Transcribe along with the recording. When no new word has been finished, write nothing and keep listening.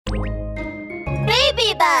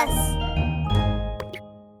Baby Bus!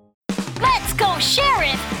 Let's go,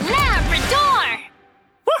 Sheriff Labrador!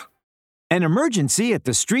 An emergency at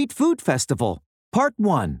the Street Food Festival, Part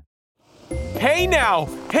 1. Hey now,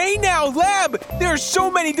 Lab! There's so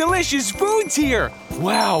many delicious foods here!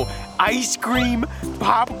 Wow, ice cream,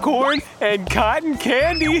 popcorn, and cotton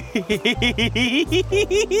candy!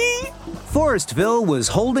 Forestville was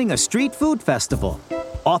holding a street food festival.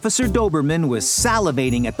 Officer Doberman was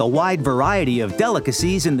salivating at the wide variety of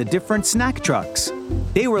delicacies in the different snack trucks.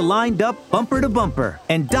 They were lined up bumper to bumper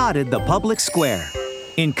and dotted the public square.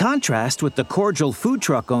 In contrast with the cordial food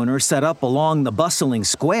truck owner set up along the bustling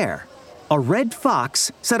square, a red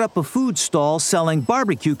fox set up a food stall selling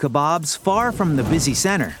barbecue kebabs far from the busy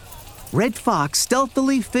center. Red Fox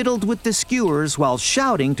stealthily fiddled with the skewers while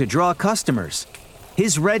shouting to draw customers,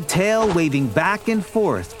 his red tail waving back and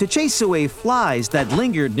forth to chase away flies that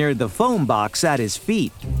lingered near the foam box at his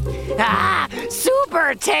feet.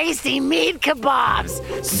 Super tasty meat kebabs!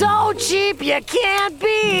 So cheap you can't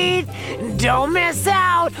beat! Don't miss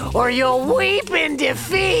out or you'll weep in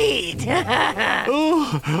defeat!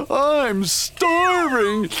 I'm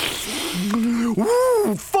starving!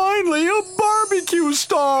 Woo, finally a barbecue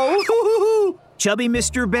stall! Chubby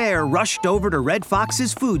Mr. Bear rushed over to Red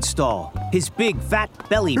Fox's food stall, his big fat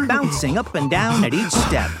belly bouncing up and down at each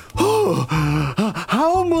step.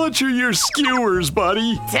 How much are your skewers,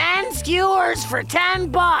 buddy? 10 skewers for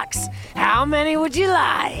 $10. How many would you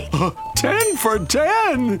like? 10 for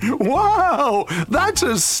 10? Wow, that's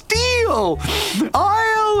a steal!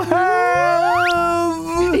 I'll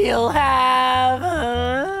have... You'll have...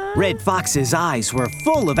 Red Fox's eyes were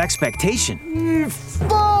full of expectation.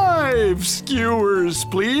 5 skewers,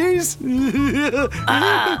 please.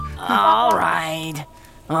 All right.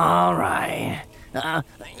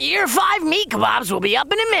 Your 5 meat kebabs will be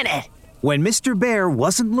up in a minute. When Mr. Bear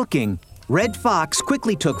wasn't looking, Red Fox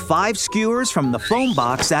quickly took 5 skewers from the foam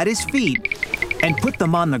box at his feet and put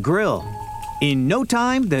them on the grill. In no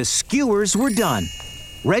time, the skewers were done.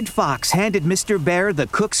 Red Fox handed Mr. Bear the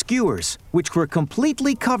cooked skewers, which were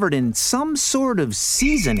completely covered in some sort of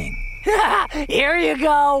seasoning. Here you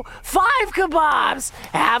go. 5 kebabs.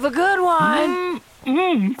 Have a good one.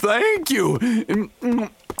 Thank you.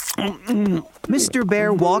 Mr.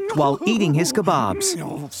 Bear walked while eating his kebabs,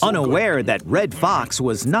 unaware that Red Fox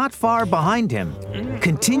was not far behind him,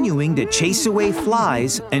 continuing to chase away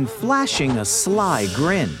flies and flashing a sly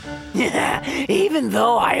grin. Even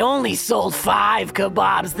though I only sold 5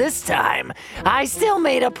 kebabs this time, I still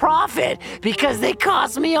made a profit because they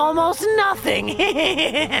cost me almost nothing.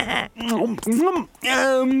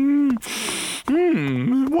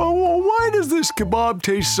 Well, why does this kebab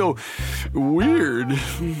taste so weird?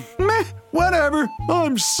 Meh, whatever.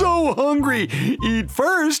 I'm so hungry. Eat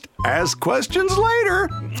first, ask questions later.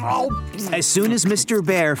 As soon as Mr.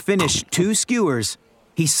 Bear finished 2 skewers,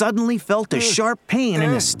 he suddenly felt a sharp pain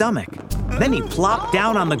in his stomach. Then he plopped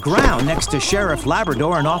down on the ground next to Sheriff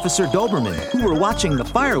Labrador and Officer Doberman, who were watching the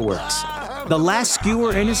fireworks. The last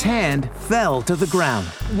skewer in his hand fell to the ground.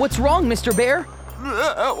 What's wrong, Mr. Bear?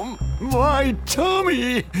 My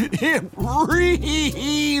tummy, it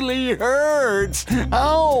really hurts.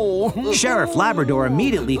 Ow! Sheriff Labrador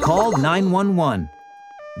immediately called 911.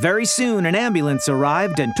 Very soon, an ambulance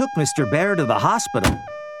arrived and took Mr. Bear to the hospital.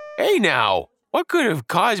 Hey now, what could have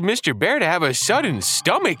caused Mr. Bear to have a sudden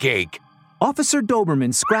stomach ache? Officer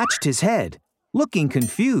Doberman scratched his head, looking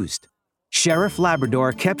confused. Sheriff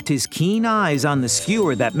Labrador kept his keen eyes on the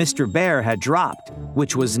skewer that Mr. Bear had dropped,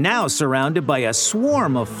 which was now surrounded by a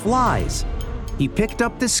swarm of flies. He picked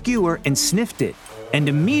up the skewer and sniffed it, and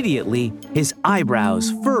immediately his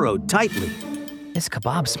eyebrows furrowed tightly. This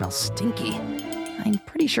kebab smells stinky. I'm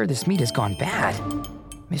pretty sure this meat has gone bad.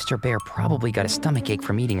 Mr. Bear probably got a stomachache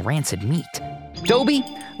from eating rancid meat. Dobie,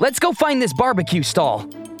 let's go find this barbecue stall.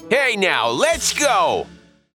 Hey now, let's go!